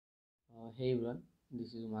Hey everyone,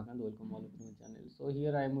 this is Umakant. Welcome all of you to my channel. So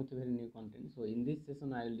here I am with a very new content. So in this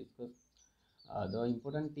session I will discuss the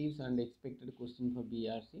important tips and expected question for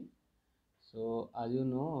BRC. So as you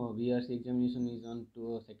know, BRC examination is on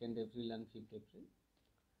to 2nd April and 5th April.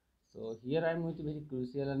 So here I am with very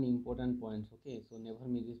crucial and important points. Okay, so never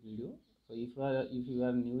miss this video. So if you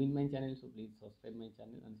are new in my channel, so please subscribe my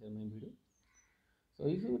channel and share my video. So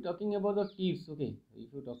if you talking about the tips, okay,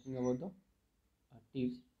 if you talking about the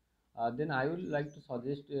tips, then I would like to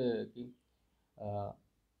suggest uh,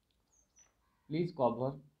 please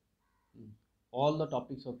cover all the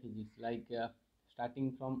topics of physics, like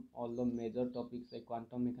starting from all the major topics like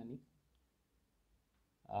quantum mechanics,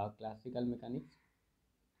 classical mechanics,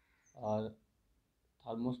 or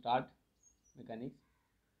thermostat mechanics,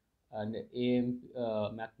 and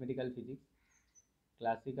mathematical physics,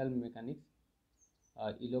 classical mechanics,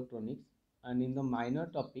 electronics, and in the minor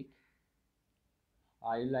topic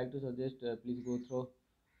I would like to suggest please go through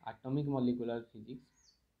atomic molecular physics,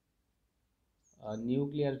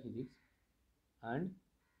 nuclear physics, and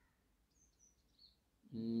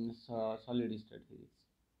solid state physics.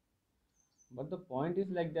 But the point is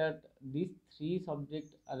like that these three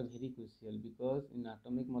subjects are very crucial, because in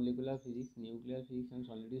atomic molecular physics, nuclear physics, and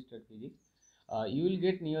solid state physics, you will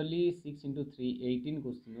get nearly 6 into 3 18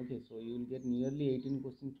 questions. Okay, so you will get nearly 18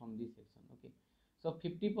 questions from this section. Okay, so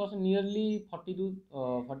 50%, nearly 40 to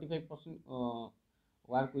 45%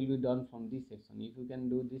 work will be done from this section. If you can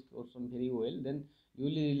do this portion very well, then you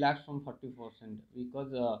will relax from 40%,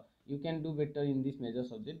 because you can do better in this major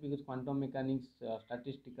subject, because quantum mechanics,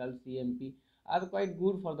 statistical, CMP are quite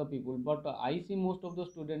good for the people. But I see most of the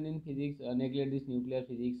students in physics neglect this nuclear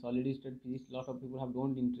physics, solid state physics. Lot of people have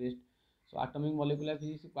don't interest. So atomic molecular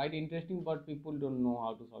physics is quite interesting, but people don't know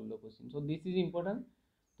how to solve the question. So this is important.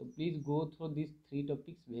 So please go through these three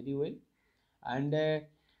topics very well, and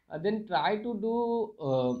then try to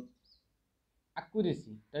do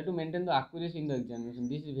accuracy. Try to maintain the accuracy in the examination.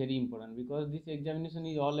 This is very important, because this examination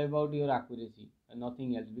is all about your accuracy and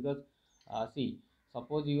nothing else. Because see,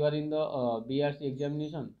 suppose you are in the BRC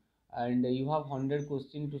examination and you have 100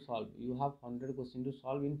 questions to solve. You have 100 questions to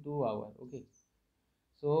solve in 2 hours. Okay,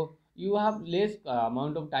 so you have less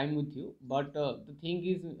amount of time with you, but the thing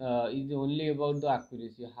is only about the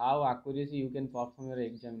accuracy, how accuracy you can perform your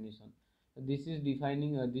examination. So this is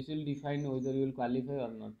defining, this will define whether you will qualify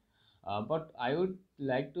or not. But I would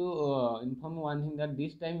like to inform one thing, that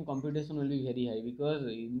this time competition will be very high, because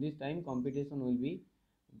in this time competition will be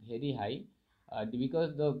very high,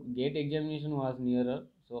 because the gate examination was nearer,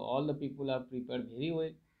 so all the people are prepared very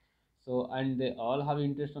well. So and they all have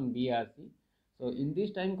interest on BRC. So in this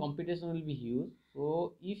time competition will be huge.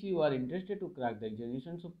 So if you are interested to crack the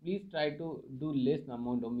examination, so please try to do less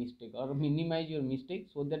amount of mistake, or minimize your mistake,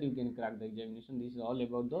 so that you can crack the examination. This is all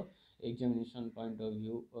about the examination point of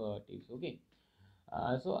view tips. Okay,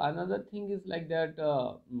 so another thing is like that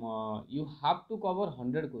you have to cover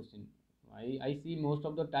 100 questions. I see most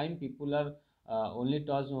of the time people are only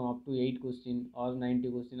touch up to 8 question or 90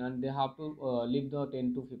 question, and they have to leave the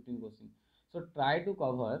 10 to 15 question. So try to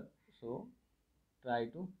cover, so try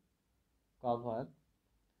to cover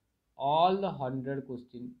all the 100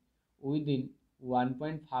 question within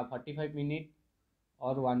 1.45 minute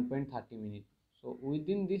or 1.30 minutes. So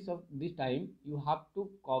within this time you have to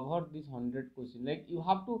cover this 100 question. Like you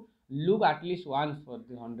have to look at least once for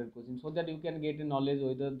the 100 questions, so that you can get a knowledge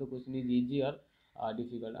whether the question is easy or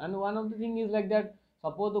difficult. And one of the thing is like that,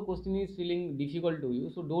 suppose the question is feeling difficult to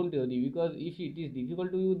you, so don't worry, because if it is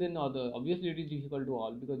difficult to you, then obviously it is difficult to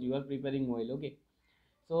all, because you are preparing well. Okay,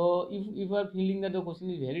 so if you are feeling that the question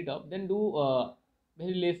is very tough, then do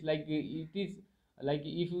very less, like it is, like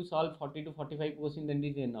if you solve 40 to 45 question, then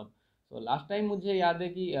it is enough. So last time मुझे याद है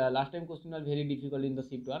कि last time question was very difficult in the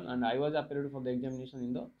shift 1, and I was appeared for the examination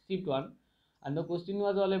in the shift 1, and the question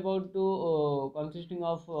was all about to consisting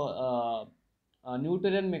of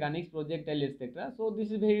Newtonian mechanics, projectile, etc. So this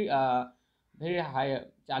is very high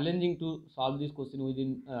challenging to solve this question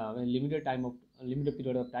within limited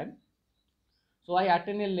period of time. So I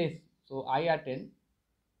attend a less. So I attend.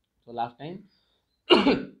 So last time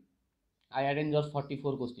I attend just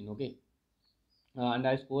 44 question. Okay, and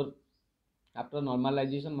I score, after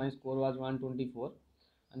normalization my score was 124,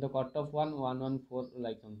 and the cutoff 114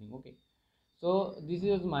 like something. Okay, so this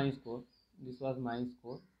was my score. This was my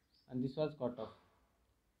score, and this was cutoff.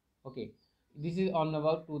 Okay, this is on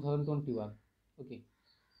about 2021. Okay,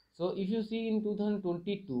 so if you see in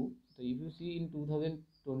 2022, so if you see in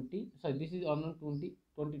 2020, sorry, this is on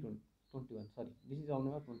 2021, sorry, this is on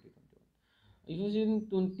about 2021. If you see in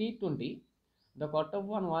 2020, the cutoff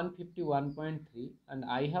one 151.3, and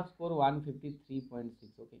I have scored 153.6.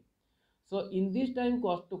 Okay, So in this time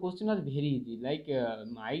question was very easy. Like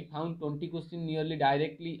I found 20 question nearly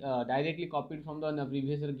directly copied from the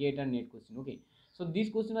previous year gate and net question. Okay, so this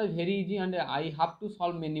question was very easy, and I have to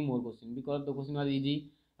solve many more questions because the question was easy.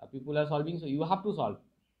 People are solving, so you have to solve.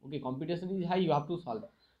 Okay, competition is high, you have to solve.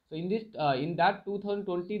 So in this in that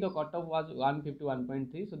 2020 the cutoff was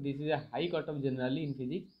 151.3. So this is a high cutoff generally in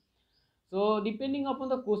physics. So depending upon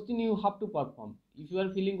the question you have to perform. If you are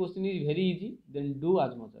feeling question is very easy, then do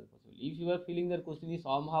as much as possible. If you are feeling that question is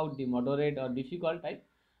somehow moderate or difficult type,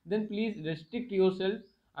 then please restrict yourself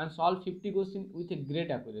and solve 50 question with a great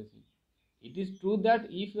accuracy. It is true that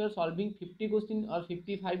if you are solving 50 question or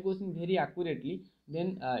 55 question very accurately,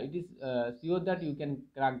 then it is sure that you can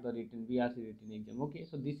crack the written BRC written exam. Okay,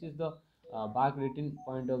 so this is the BARC written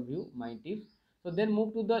point of view, my tips. So then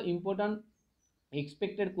move to the important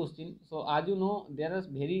expected question. So as you know, there are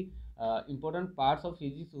very important parts of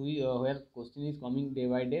physics where question is coming day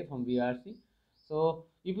by day from BRC. So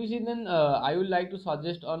if you see, then I would like to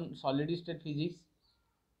suggest on solid state physics,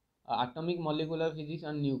 atomic molecular physics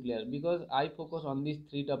and nuclear, because I focus on these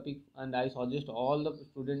three topics and I suggest all the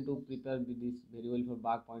students to prepare with this very well for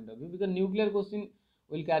BARC point of view, because nuclear question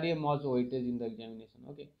will carry a much weightage in the examination.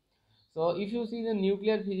 Okay, so if you see the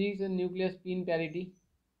nuclear physics and nuclear spin parity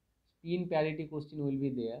question will be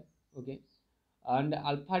there. Okay, and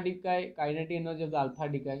alpha decay, kinetic energy of the alpha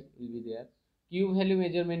decay will be there, q value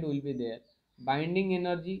measurement will be there, binding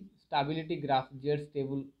energy stability graph z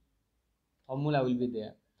stable formula will be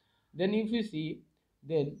there. Then if you see,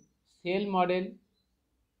 then cell model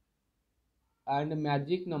and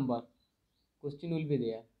magic number question will be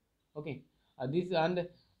there. Okay, this and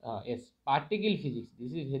yes, particle physics,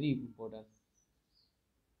 this is very important.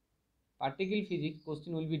 Particle physics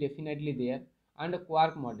question will be definitely there, and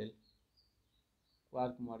quark model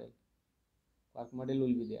quark model will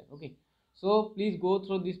be there. Okay, so please go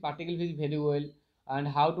through this particle physics very well, and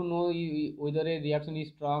how to know whether a reaction is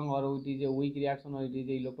strong or it is a weak reaction or it is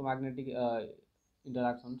a electromagnetic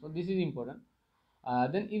interaction. So this is important.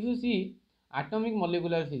 Then if you see atomic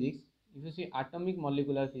molecular physics,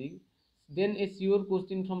 then a sure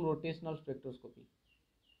question from rotational spectroscopy,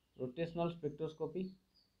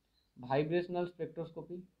 vibrational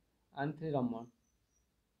spectroscopy, and three Raman.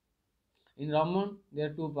 In Raman, there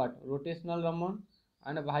are two parts: rotational Raman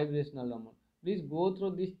and a vibrational Raman. Please go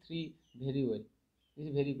through these three very well. This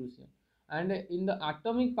is very crucial. And in the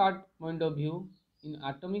atomic point of view,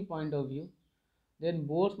 then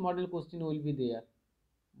Bohr's model question will be there.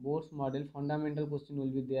 Bohr's model fundamental question will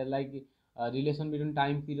be there, like relation between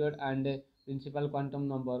time period and principal quantum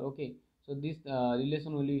number. Okay, so this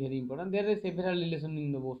relation will be very important. There are several relations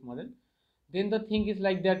in the Bohr's model. Then the thing is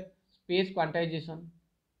like that: space quantization.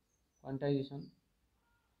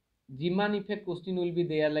 Zeeman effect question will be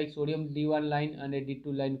there, like sodium D1 line and a D2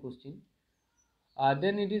 line question.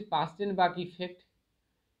 Then it is Paschen-Bach effect,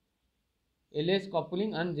 LS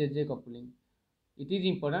coupling and JJ coupling. It is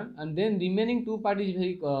important, and then remaining two part is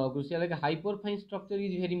very crucial, like hyperfine structure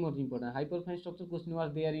is very much important. Hyperfine structure question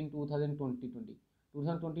was there in 2020.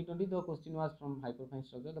 The question was from hyperfine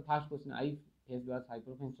structure. The first question I faced was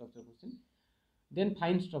hyperfine structure question. Then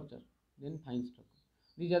fine structure.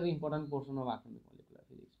 These are the important portion of atomic molecular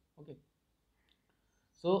physics. Okay,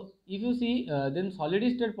 so if you see, then solid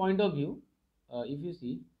state point of view, if you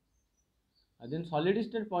see, then solid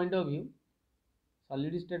state point of view,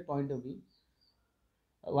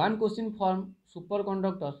 one question from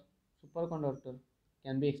superconductor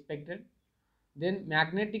can be expected. Then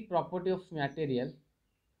magnetic property of material,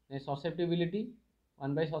 susceptibility,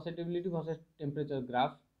 1 by susceptibility versus temperature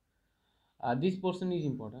graph. This portion is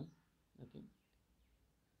important. Okay,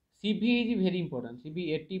 CV is very important.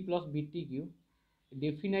 CV 80 plus BTQ.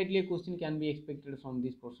 Definitely a question can be expected from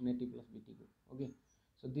this portion, 80 plus BTQ. Okay,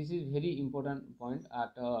 so this is very important point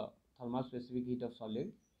at thermal specific heat of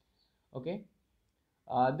solid. Okay,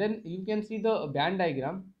 then you can see the band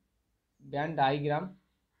diagram.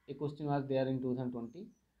 A question was there in 2020.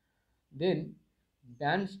 Then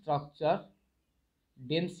band structure,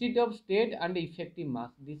 density of state and effective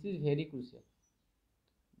mass. This is very crucial.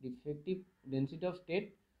 Effective density of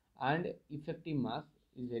state and effective mass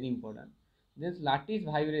is very important. Then lattice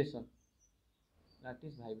vibration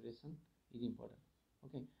is important.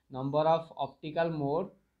 Okay, number of optical mode,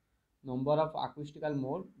 number of acoustical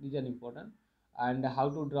mode, these are important. And how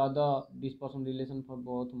to draw the dispersion relation for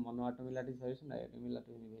both monoatomic lattice vibration and diatomic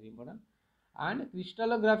lattice is very important. And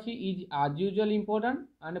crystallography is as usual important,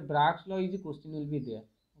 and Bragg's law is a question will be there.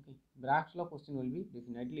 Okay, Bragg's law question will be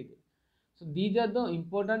definitely there. So these are the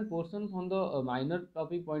important portion from the minor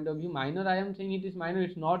topic point of view. Minor, I am saying it is minor,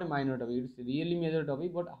 it's not a minor topic, it's really major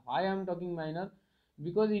topic. But why I am talking minor?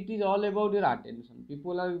 because it is all about your attention.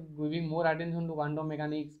 People are giving more attention to quantum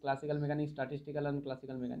mechanics, classical mechanics, statistical and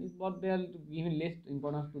classical mechanics, but they are giving less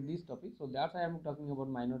importance to this topic. So that's why I am talking about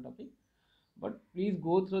minor topic. But please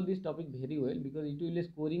go through this topic very well, because it will be a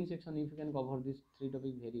scoring section if you can cover this three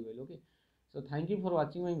topics very well. Okay, so thank you for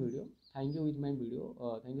watching my video. Thank you with my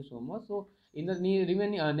video. Thank you so much. So in the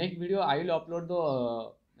remaining next video, I will upload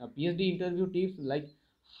the PhD interview tips, like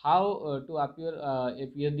how to appear a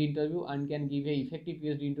PhD interview and can give a effective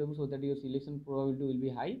PhD interview so that your selection probability will be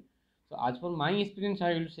high. So as for my experience,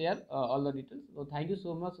 I will share all the details. So thank you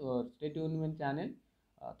so much. Stay tuned in my channel.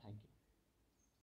 Thank you.